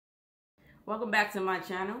Welcome back to my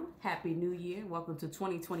channel. Happy New Year. Welcome to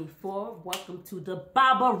 2024. Welcome to the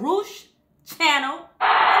Baba Roosh channel.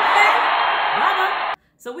 Okay? Baba.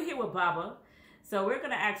 So we're here with Baba. So we're going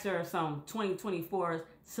to ask her some 2024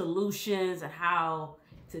 solutions and how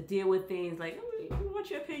to deal with things. Like, what's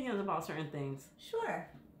your opinions about certain things? Sure.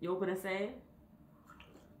 You open and say it?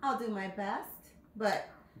 I'll do my best, but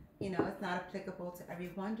you know, it's not applicable to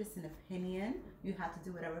everyone, just an opinion. You have to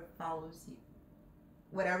do whatever follows you,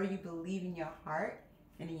 whatever you believe in your heart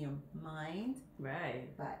and in your mind. Right.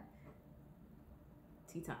 But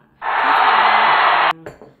tea time.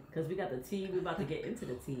 Because we got the tea. We're about to get into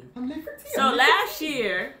the tea. I'm late for tea. So last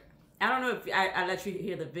year, I don't know if I let you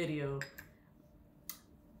hear the video.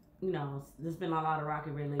 You know, there's been a lot of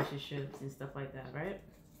rocky relationships and stuff like that, right?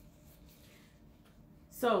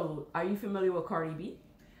 So, are you familiar with Cardi B?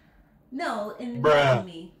 No, and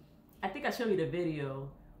me. I think I showed you the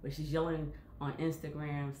video where she's yelling on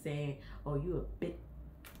Instagram saying, "Oh, you a bit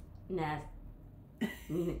nasty,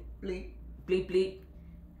 Bleep. bleep bleep.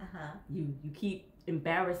 You You keep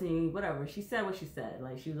embarrassing whatever." She said what she said.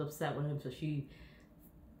 Like she was upset with him, so she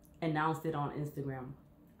announced it on Instagram.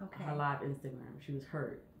 Okay. Her live Instagram. She was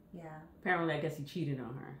hurt. Yeah. Apparently, I guess he cheated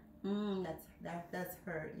on her. That's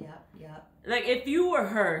her. Yep. Like, if you were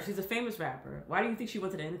her, she's a famous rapper. Why do you think she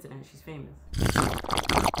went to the internet? She's famous.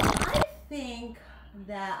 I think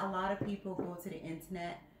that a lot of people go to the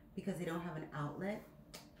internet because they don't have an outlet.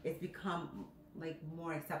 It's become like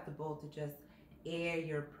more acceptable to just air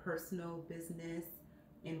your personal business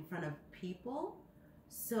in front of people.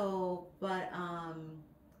 So, but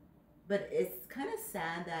it's kind of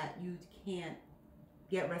sad that you can't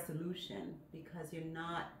get resolution because you're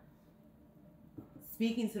not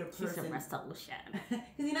speaking to the person. She's a resolution. Because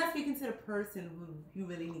you're not speaking to the person who you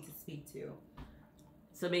really need to speak to.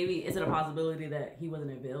 So maybe, is it a possibility that he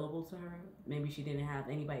wasn't available to her? Maybe she didn't have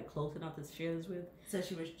anybody close enough to share this with? So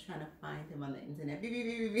she was trying to find him on the internet. Beep,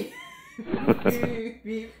 beep, beep, beep, beep,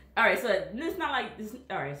 beep. All right, so it's not like this.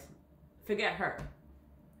 All right, forget her.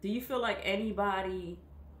 Do you feel like anybody...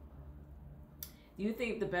 Do you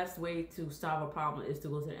think the best way to solve a problem is to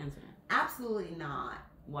go to the internet? Absolutely not.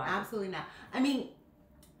 Why? Absolutely not. I mean,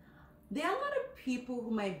 there are a lot of people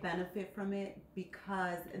who might benefit from it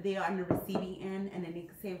because they are on the receiving end, and then they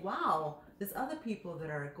can say, wow, there's other people that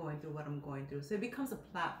are going through what I'm going through. So it becomes a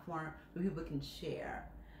platform where people can share.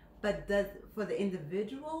 But for the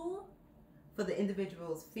individual's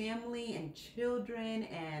family and children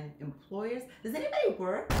and employers, does anybody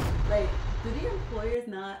work? Like, do the employers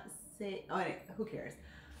not say, oh, who cares?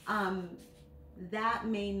 That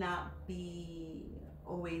may not be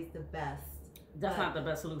always the best. That's not the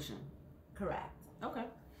best solution. Correct. Okay.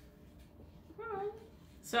 All right.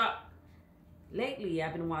 So, lately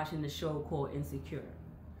I've been watching the show called Insecure.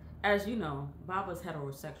 As you know, Baba's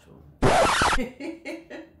heterosexual.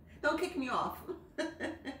 Don't kick me off.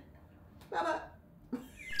 Baba.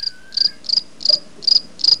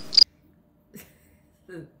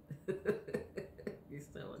 You're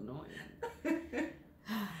so annoying.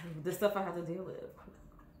 The stuff I have to deal with.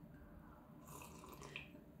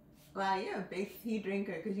 Well, you're a big tea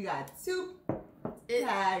drinker because you got soup.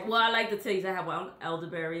 Well, I like the taste. I have one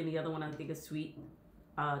elderberry and the other one I think is sweet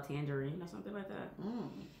tangerine or something like that. All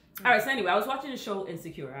right, so anyway, I was watching the show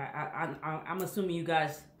Insecure. I'm assuming you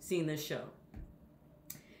guys seen this show.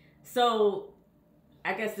 So,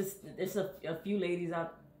 I guess there's a few ladies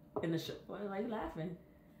out in the show. Why are you laughing?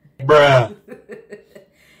 Bruh.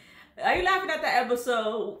 Are you laughing at the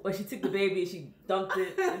episode where she took the baby and she dumped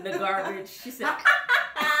it in the garbage? She said...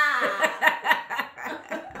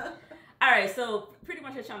 All right, so pretty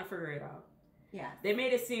much they're trying to figure it out. Yeah. They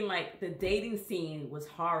made it seem like the dating scene was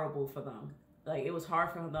horrible for them. Like, it was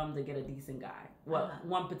hard for them to get a decent guy. Well,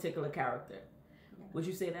 one particular character. Yeah. Would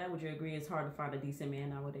you say that? Would you agree it's hard to find a decent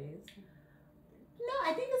man nowadays? No,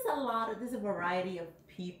 I think there's a variety of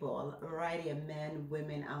people, a variety of men,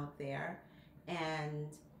 women out there.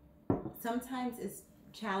 And sometimes it's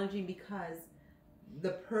challenging because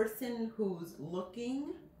the person who's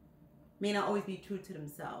looking may not always be true to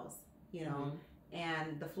themselves, you know,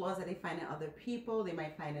 and the flaws that they find in other people, they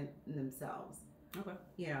might find in themselves. Okay.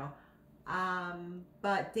 You know,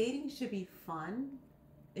 but dating should be fun.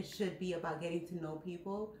 It should be about getting to know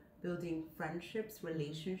people, building friendships,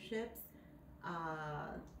 relationships.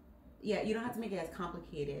 Yeah, you don't have to make it as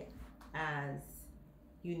complicated as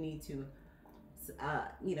you need to.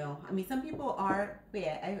 You know, I mean, some people are,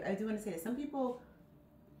 I do want to say that some people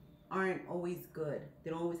aren't always good.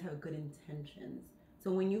 They don't always have good intentions.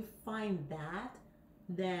 So when you find that,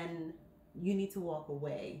 then you need to walk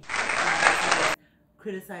away.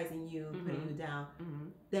 Criticizing you, putting you down,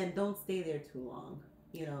 then don't stay there too long.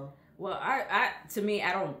 You know, Well, to me,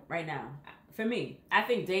 I don't right now. For me, I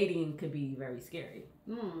think dating could be very scary.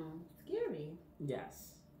 Scary.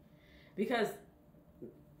 Yes, because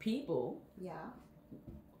people, Yeah.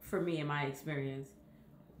 for me in my experience,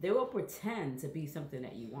 they will pretend to be something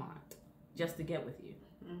that you want just to get with you.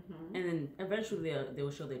 Mm-hmm. And then eventually they will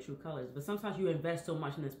show their true colors. But sometimes you invest so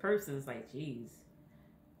much in this person, it's like, geez,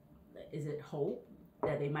 is it hope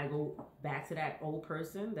that they might go back to that old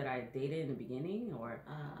person that I dated in the beginning? Or,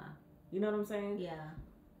 you know what I'm saying? Yeah.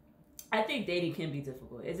 I think dating can be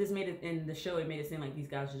difficult. It just made it, in the show, it made it seem like these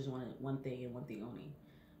guys just wanted one thing and one thing only,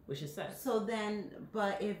 which is sex. So then,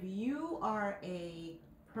 but if you are a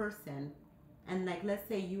person, and like, let's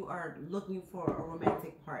say you are looking for a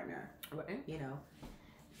romantic partner, Right. you know,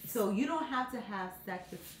 so you don't have to have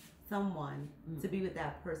sex with someone to be with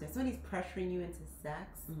that person. If somebody's pressuring you into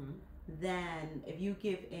sex, then if you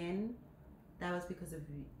give in, that was because of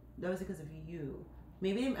you.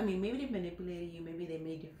 Maybe they manipulated you. Maybe they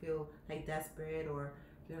made you feel like desperate, or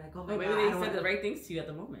you're like, oh my god. Maybe they said the right things to you at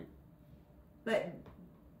the moment. But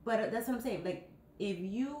that's what I'm saying. Like, if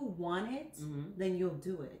you want it, then you'll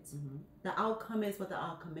do it. The outcome is what the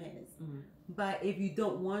outcome is. But if you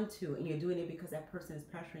don't want to and you're doing it because that person is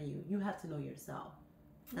pressuring you, you have to know yourself.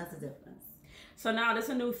 That's the difference. So now there's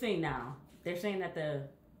a new thing now. They're saying that the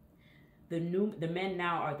men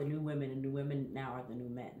now are the new women and new women now are the new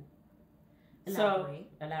men. Elaborate.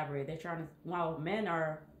 So elaborate. They're trying to, while men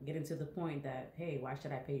are getting to the point that, hey, why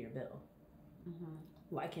should I pay your bill?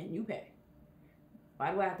 Why can't you pay?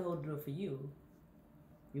 Why do I have to hold the door for you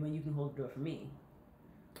when you can hold the door for me?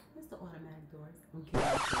 It's the automatic doors. Okay.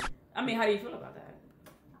 I mean, how do you feel about that?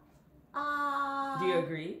 Do you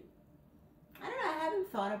agree? I don't know. I haven't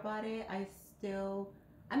thought about it. I do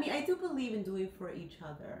believe in doing for each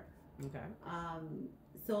other. Okay.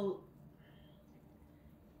 So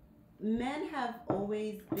men have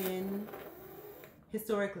always been,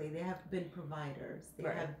 historically, they have been providers. They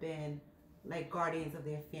Right. have been like guardians of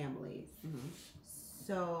their families.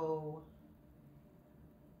 So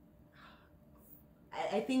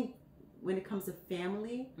I think when it comes to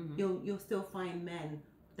family, you'll still find men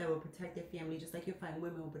that will protect their family, just like you'll find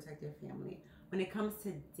women will protect their family. When it comes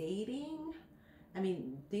to dating, I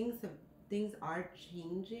mean, things are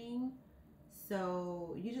changing.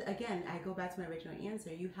 So I go back to my original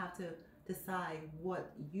answer. You have to decide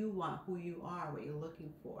what you want, who you are, what you're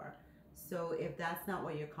looking for. So if that's not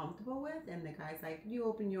what you're comfortable with, and the guy's like, you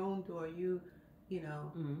open your own door,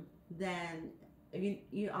 then if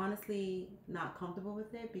you're honestly not comfortable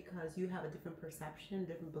with it because you have a different perception,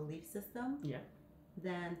 different belief system,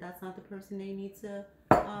 then that's not the person they need to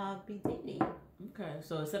be dating. Okay,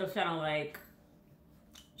 so instead of trying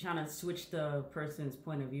to switch the person's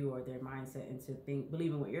point of view or their mindset into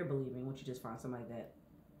believing what you're believing, won't you just find somebody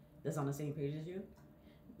that's on the same page as you?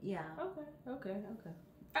 Yeah. Okay.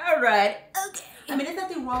 All right. Okay. I mean, there's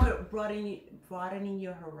nothing wrong with broadening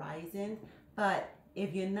your horizon, but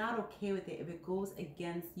if you're not okay with it, if it goes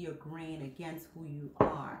against your grain, against who you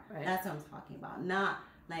are, that's what I'm talking about. Not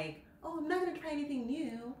like, oh, I'm not going to try anything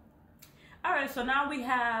new. All right, so now we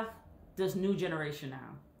have this new generation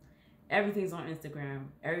now. Everything's on Instagram.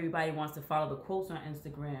 Everybody wants to follow the quotes on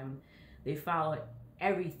Instagram. They follow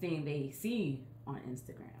everything they see on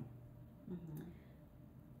Instagram.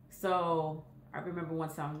 So I remember one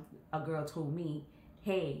time a girl told me,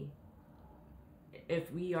 hey, if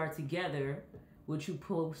we are together, would you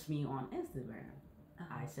post me on Instagram?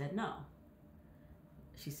 I said no.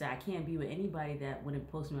 She said, I can't be with anybody that wouldn't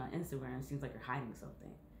post me on Instagram. It seems like you're hiding something.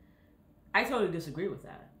 I totally disagree with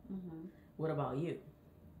that. What about you?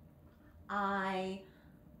 I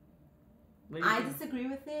disagree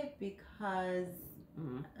with it because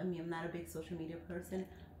I mean, I'm not a big social media person,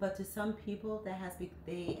 but to some people that has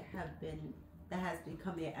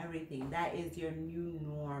become their everything. That is your new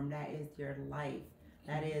norm. That is your life.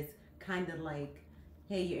 That is kind of like,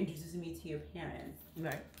 hey, you're introducing me to your parents.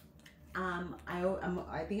 Right.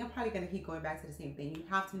 I think I'm probably gonna keep going back to the same thing. You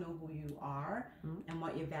have to know who you are and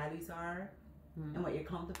what your values are and what you're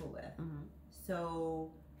comfortable with. So,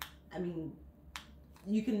 I mean,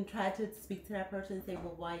 you can try to speak to that person and say,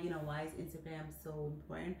 well, why is Instagram so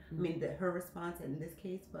important? I mean, her response in this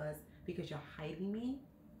case was, because you're hiding me,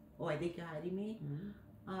 or I think you're hiding me.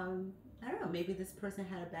 I don't know, maybe this person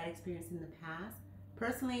had a bad experience in the past.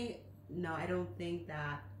 Personally, no, I don't think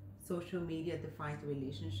that social media defines a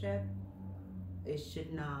relationship. It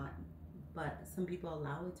should not, but some people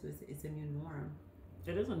allow it to. It's a new norm.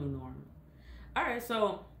 It is a new norm.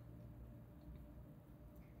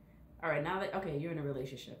 All right, now that, okay, you're in a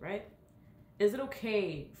relationship, right? Is it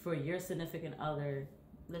okay for your significant other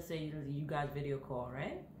let's say you guys video call,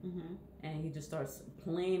 right? Mm-hmm. And he just starts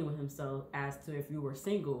playing with himself as to if you were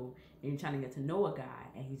single and you're trying to get to know a guy,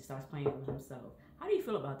 and he starts playing with himself. How do you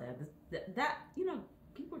feel about that? That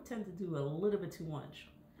people tend to do a little bit too much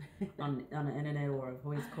on the internet or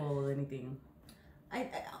voice call or anything. I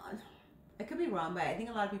could be wrong, but I think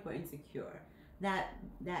a lot of people are insecure. That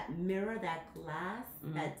mirror, that glass,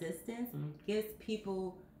 that distance gives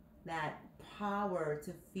people that power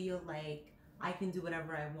to feel like I can do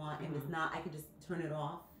whatever I want, and if it's not, I can just turn it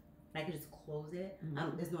off. I can just close it.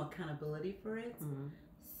 There's no accountability for it.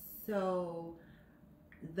 So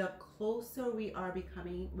the closer we're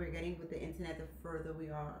getting with the internet, the further we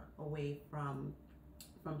are away from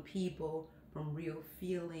people, from real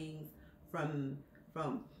feelings, from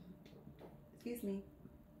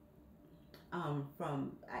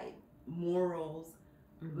morals.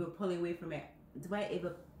 We're pulling away from it. If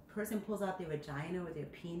a person pulls out their vagina or their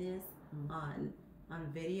penis on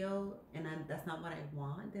video, and that's not what I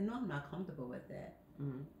want, then no, I'm not comfortable with it.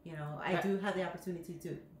 I do have the opportunity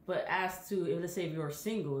to. But as to, let's say if you're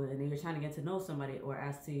single and you're trying to get to know somebody, or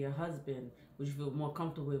as to your husband, would you feel more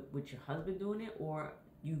comfortable with your husband doing it, or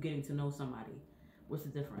you getting to know somebody? What's the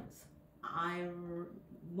difference?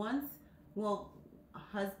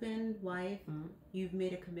 Husband, wife, you've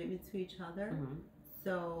made a commitment to each other,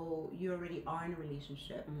 so you already are in a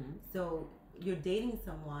relationship. So you're dating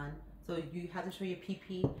someone, so you have to show your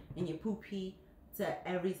pee-pee and your poo-pee to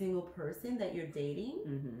every single person that you're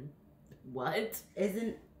dating. What?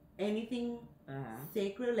 Isn't anything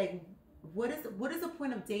sacred? Like, what is the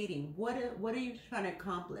point of dating? What are you trying to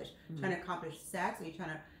accomplish? Trying to accomplish sex? Are you trying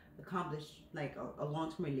to accomplish like a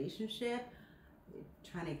long-term relationship?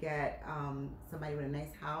 Trying to get somebody with a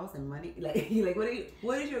nice house and money? Like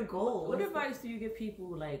what is your goal? What advice do you give people,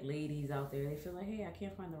 like ladies out there? They feel like, hey, I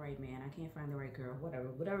can't find the right man, I can't find the right girl,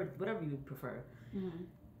 whatever you prefer.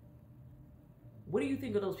 What do you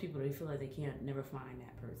think of those people that they feel like they can't never find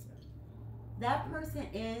that person? That person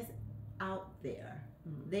is out there.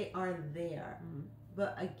 They are there.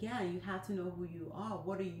 But again, you have to know who you are.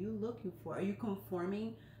 What are you looking for? Are you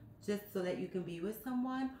conforming just so that you can be with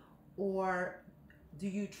someone? Or are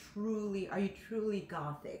you truly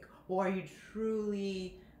gothic? Or are you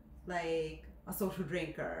truly like a social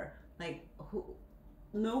drinker? Like,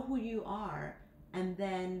 know who you are, and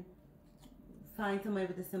then find somebody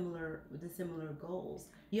with the similar goals.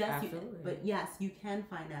 Yes, you can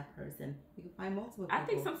find that person. You can find multiple people.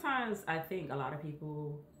 I think a lot of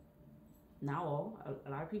people, not all, a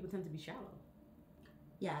lot of people tend to be shallow.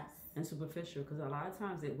 Yes. And superficial, because a lot of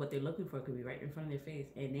times what they're looking for could be right in front of their face,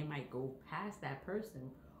 and they might go past that person,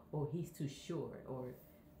 or he's too short, or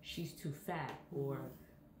she's too fat,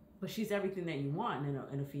 but she's everything that you want in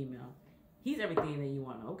a female. He's everything that you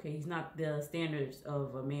want. Okay, he's not the standards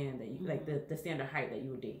of a man that you like, the standard height that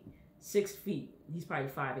you would date. 6 feet. He's probably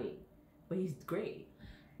 5'8", but he's great.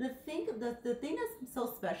 The thing that's so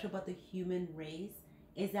special about the human race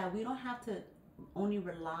is that we don't have to only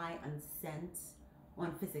rely on scent,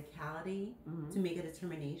 on physicality to make a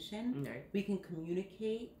determination. We can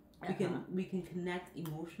communicate. We can connect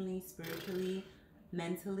emotionally, spiritually,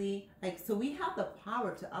 mentally. Like, so we have the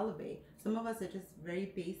power to elevate. Some of us are just very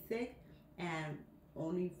basic and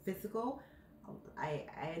only physical. I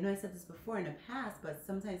know I said this before in the past, but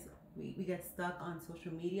sometimes we get stuck on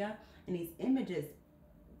social media, and these images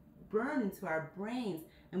burn into our brains,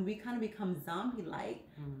 and we kind of become zombie-like,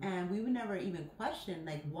 and we would never even question,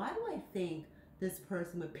 like, why do I think this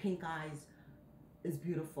person with pink eyes is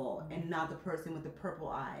beautiful and not the person with the purple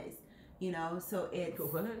eyes? So it's...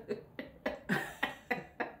 What?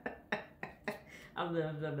 I'm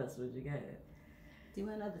messing with you. Go ahead. Do you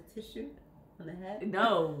want another tissue on the head?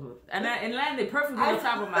 No. And it landed perfectly on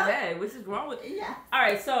top of my head. Which is wrong with it? Yeah. All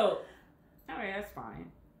right, that's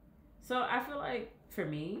fine. So I feel like, for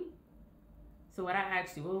me, so what I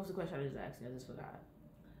asked you, what was the question I just asked you? I just forgot.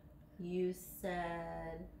 You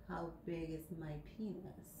said, how big is my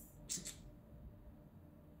penis?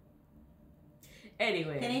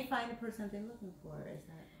 Anyway. Can they find the person they're looking for? Is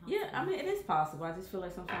that possible? Yeah, I mean, it is possible. I just feel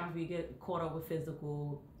like sometimes we get caught up with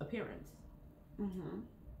physical appearance. And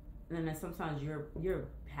then sometimes you're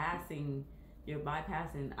bypassing.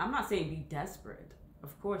 I'm not saying be desperate.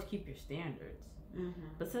 Of course, keep your standards.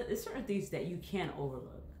 But it's certain things that you can't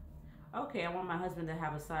overlook. Okay, I want my husband to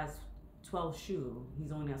have a size 12 shoe.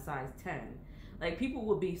 He's only a size 10. Like, people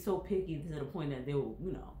will be so picky to the point that they will,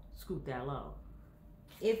 scoot that low.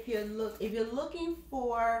 If you're looking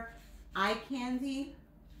for eye candy,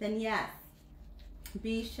 then yes,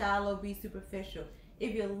 be shallow, be superficial.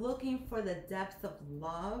 If you're looking for the depths of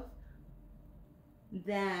love,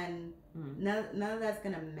 then none of that's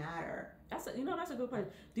gonna matter. That's a good question.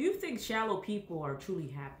 Do you think shallow people are truly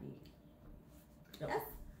happy?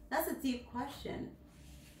 That's a deep question.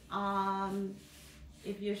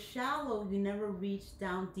 If you're shallow, you never reach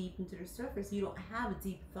down deep into the surface. You don't have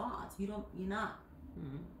deep thoughts. You don't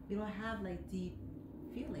have like deep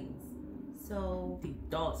feelings. So deep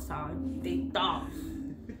thoughts, time. Deep thoughts.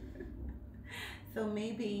 So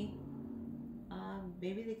maybe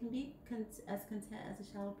they can be as content as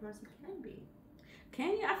a shallow person can be.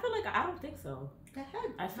 Can you? I feel like I don't think so. Go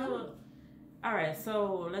ahead. I feel. All right,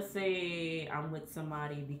 so let's say I'm with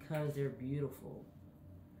somebody because they're beautiful,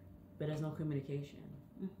 but there's no communication.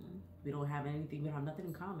 Mm-hmm. We don't have anything. We don't have nothing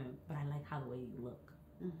in common. But I like how the way you look.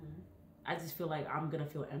 Mm-hmm. I just feel like I'm gonna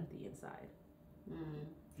feel empty inside.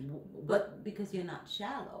 But because you're not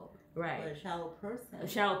shallow, right? But a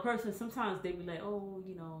shallow person. Sometimes they be like, oh,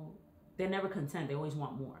 they're never content. They always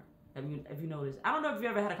want more. Have you noticed? I don't know if you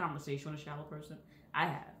ever had a conversation with a shallow person. I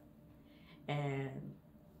have, and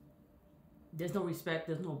there's no respect.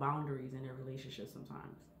 There's no boundaries in their relationship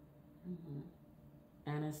sometimes. Mm-hmm.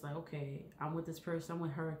 And it's like, okay, I'm with this person. I'm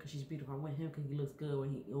with her because she's beautiful. I'm with him because he looks good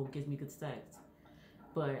when he gives me good sex.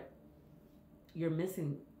 But you're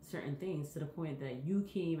missing certain things to the point that you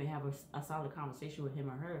can't even have a solid conversation with him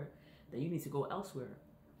or her, that you need to go elsewhere.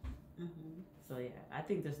 Mm-hmm. So yeah, I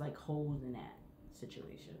think there's like holes in that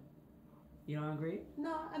situation. You don't agree?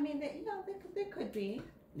 No, I mean, there could be.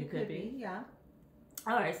 It could be, yeah.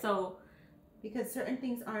 All right, so because certain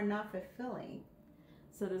things are not fulfilling.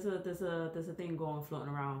 So there's a thing floating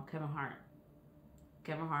around. Kevin Hart.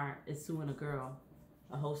 Kevin Hart is suing a girl,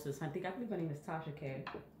 a hostess. I believe her name is Tasha K.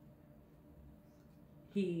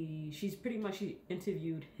 She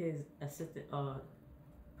interviewed his assistant,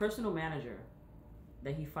 personal manager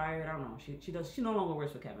that he fired. I don't know. She no longer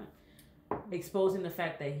works for Kevin, exposing the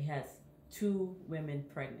fact that he has 2 women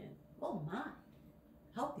pregnant. Oh my,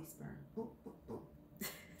 healthy sperm. Ooh, ooh, ooh.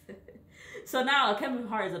 So now Kevin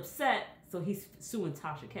Hart is upset, so he's suing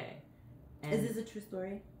Tasha K. And is this a true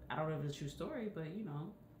story? I don't know if it's a true story, but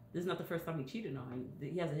this is not the first time he cheated on her.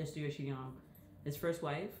 He has a history of cheating on his first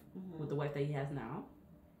wife, with the wife that he has now.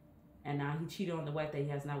 And now he cheated on the wife that he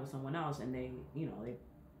has now with someone else, and they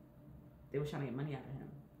were trying to get money out of him,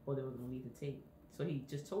 or they were going to leave the tape. So he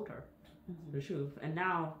just told her the truth. And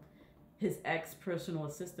now his ex-personal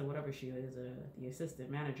assistant, whatever she is, the assistant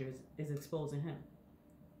manager, is exposing him.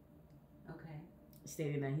 Okay.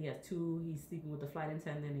 Stating that he has 2, he's sleeping with the flight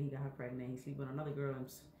attendant and he got her pregnant. He's sleeping with another girl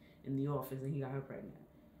in the office and he got her pregnant.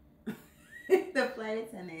 The flight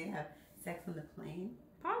attendant have sex on the plane?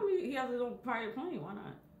 Probably he has his own private plane. Why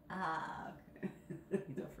not? Okay.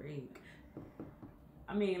 He's a freak.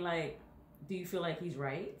 I mean, like, do you feel like he's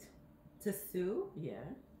right to sue?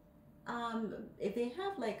 Yeah. If they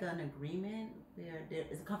have like an agreement where there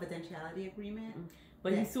is a confidentiality agreement,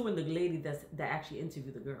 but he's suing the lady that actually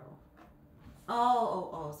interviewed the girl.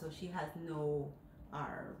 Oh, so she has no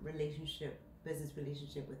business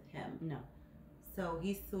relationship with him. No. So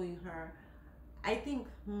he's suing her. I think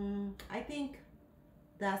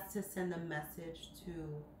that's to send a message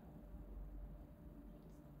to.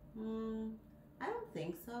 I don't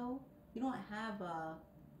think so. You don't have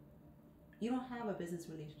a business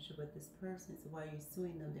relationship with this person, so why are you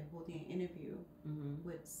suing them? They're holding an interview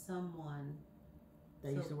with someone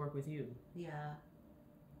that used to work with you. Yeah.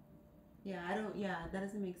 That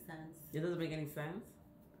doesn't make sense. It doesn't make any sense?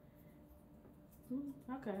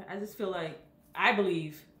 Okay. I just feel like, I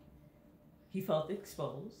believe he felt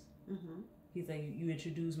exposed. He's like, you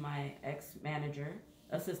introduced my ex-manager,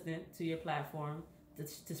 assistant to your platform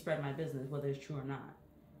to spread my business, whether it's true or not.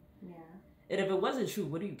 Yeah. And if it wasn't true,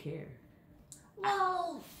 what do you care?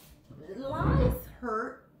 Well, lies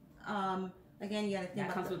hurt. Again, you gotta think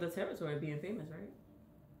that comes with the territory of being famous, right?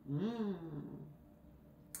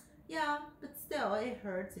 Yeah, but still, it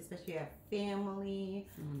hurts, especially at family.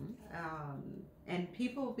 And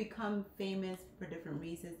people become famous for different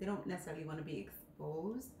reasons. They don't necessarily want to be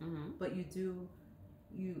exposed, but you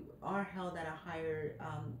are held at a higher,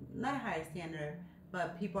 not a higher standard,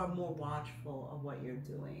 but people are more watchful of what you're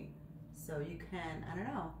doing. So you can, I don't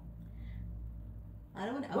know.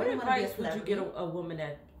 What advice would you give a woman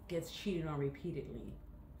that gets cheated on repeatedly?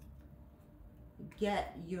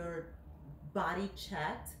 Get your body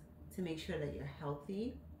checked to make sure that you're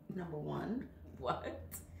healthy, number 1. What?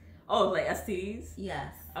 Oh, like STDs?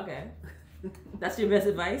 Yes. Okay. That's your best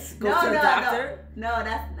advice? Go to the doctor? No,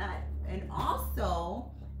 that's not. And also,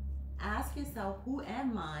 ask yourself, who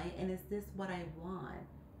am I, and is this what I want?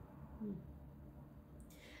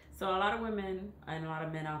 So a lot of women and a lot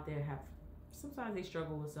of men out there sometimes they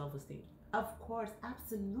struggle with self-esteem. Of course,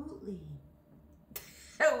 absolutely.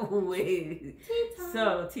 Wait. Tea time.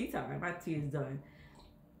 So, tea time. My tea is done.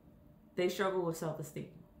 They struggle with self-esteem.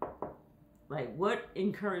 Like, what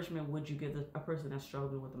encouragement would you give a person that's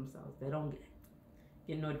struggling with themselves? They don't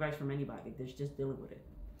get no advice from anybody. They're just dealing with it.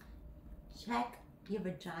 Check your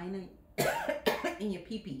vagina and your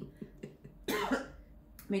pee-pee.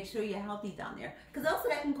 Make sure you're healthy down there. Because also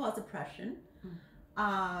that can cause depression.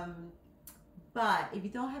 But if you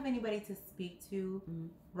don't have anybody to speak to,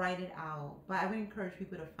 write it out. But I would encourage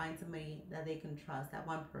people to find somebody that they can trust, that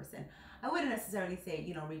one person. I wouldn't necessarily say,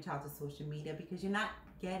 reach out to social media, because you're not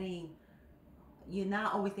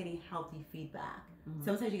always getting healthy feedback.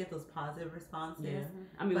 Sometimes you get those positive responses. Yeah.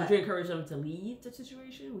 I mean, would you encourage them to leave the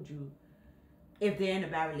situation? Would you? If they're in a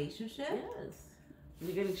bad relationship? Yes.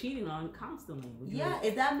 You're getting cheated on constantly.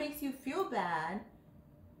 If that makes you feel bad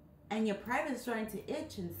and your private is starting to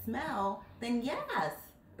itch and smell, then yes,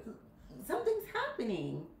 something's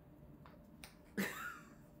happening.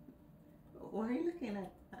 Why are you looking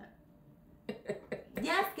at that?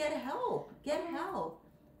 Yes, get help. Get help.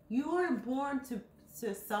 You weren't born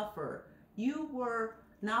to suffer. You were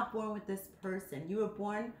not born with this person. You were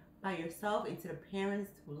born by yourself into the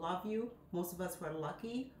parents who love you. Most of us were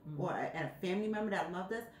lucky, or a family member that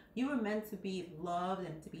loved us. You were meant to be loved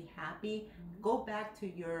and to be happy. Go back to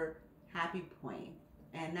your happy point.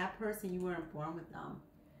 And that person, you weren't born with them.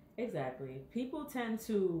 Exactly. People tend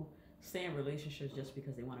to stay in relationships just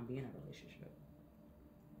because they want to be in a relationship.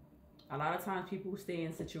 A lot of times people stay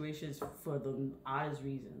in situations for the oddest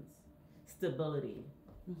reasons. Stability.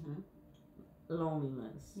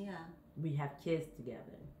 Loneliness. Yeah. We have kids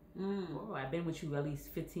together. Oh, I've been with you at least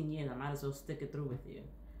 15 years. I might as well stick it through with you.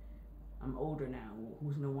 I'm older now.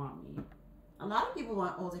 Who's gonna want me? A lot of people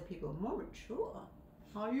want older people, more mature.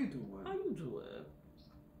 How you doing? How you doing?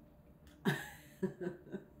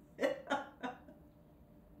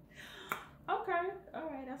 Okay. All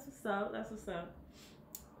right. That's what's up. That's what's up.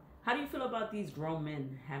 How do you feel about these grown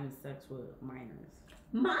men having sex with minors?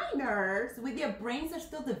 Minors? With their brains are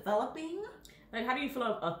still developing? Like, how do you feel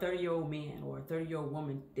about a 30-year-old man or a 30-year-old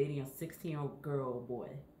woman dating a 16-year-old girl or boy?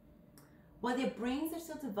 While their brains are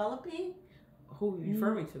still developing? Who are you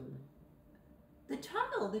referring to? The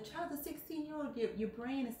child, the 16-year-old, your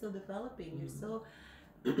brain is still developing. You're still...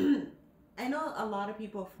 I know a lot of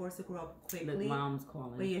people are forced to grow up quickly. Like mom's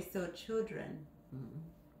calling. But you're still children.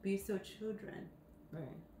 But you're still children. Right.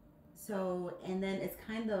 So, and then it's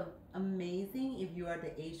kind of amazing if you are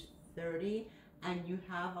the age 30 and you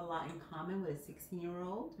have a lot in common with a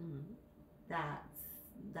 16-year-old.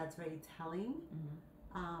 That's very telling.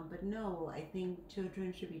 But no, I think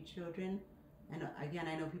children should be children. And again,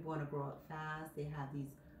 I know people want to grow up fast. They have these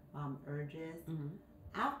urges.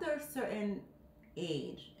 After a certain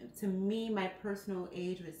age, to me, my personal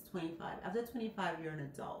age was 25. After 25, you're an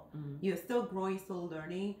adult. You're still growing, still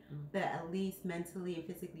learning, but at least mentally and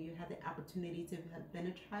physically, you have the opportunity to have been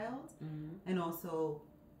a child, and also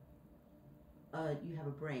you have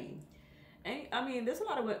a brain. And I mean, there's a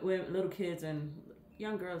lot of little kids and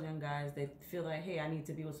young girls, young guys, they feel like, hey, I need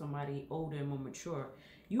to be with somebody older and more mature.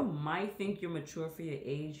 You might think you're mature for your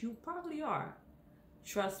age. You probably are.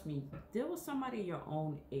 Trust me, deal with somebody your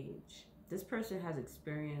own age. This person has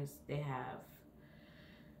experience. They have,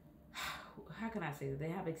 how can I say that? They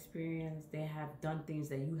have experience. They have done things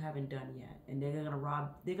that you haven't done yet. And they're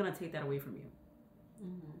going to take that away from you.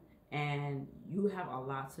 And you have a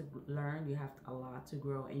lot to learn. You have a lot to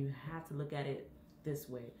grow. And you have to look at it this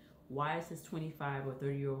way. Why is this 25 or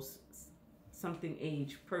 30-year-old something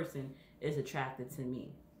age person is attracted to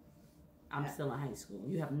me? I'm still in high school.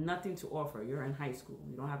 You have nothing to offer. You're in high school.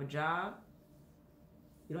 You don't have a job.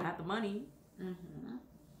 You don't have the money.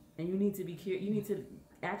 And you need to be curious. You need to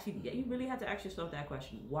actually, you really have to ask yourself that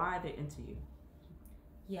question. Why they're into you?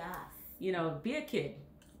 Yes. You know, be a kid.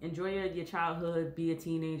 Enjoy your childhood. Be a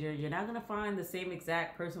teenager. You're not going to find the same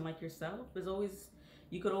exact person like yourself.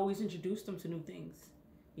 You could always introduce them to new things.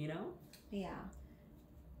 You know? Yeah.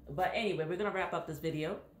 But anyway, we're going to wrap up this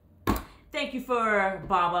video. Thank you for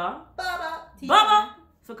Baba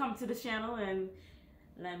for coming to the channel and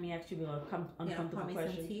let me ask you a uncomfortable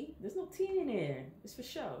question. Tea? There's no tea in there. It's for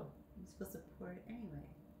show. I'm supposed to pour it anyway.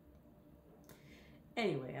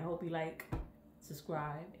 Anyway, I hope you like,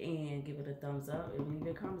 subscribe, and give it a thumbs up. And leave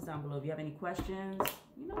your comments down below. If you have any questions,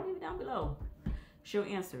 leave it down below. She'll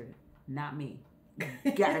answer it. Not me.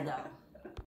 Gotta go.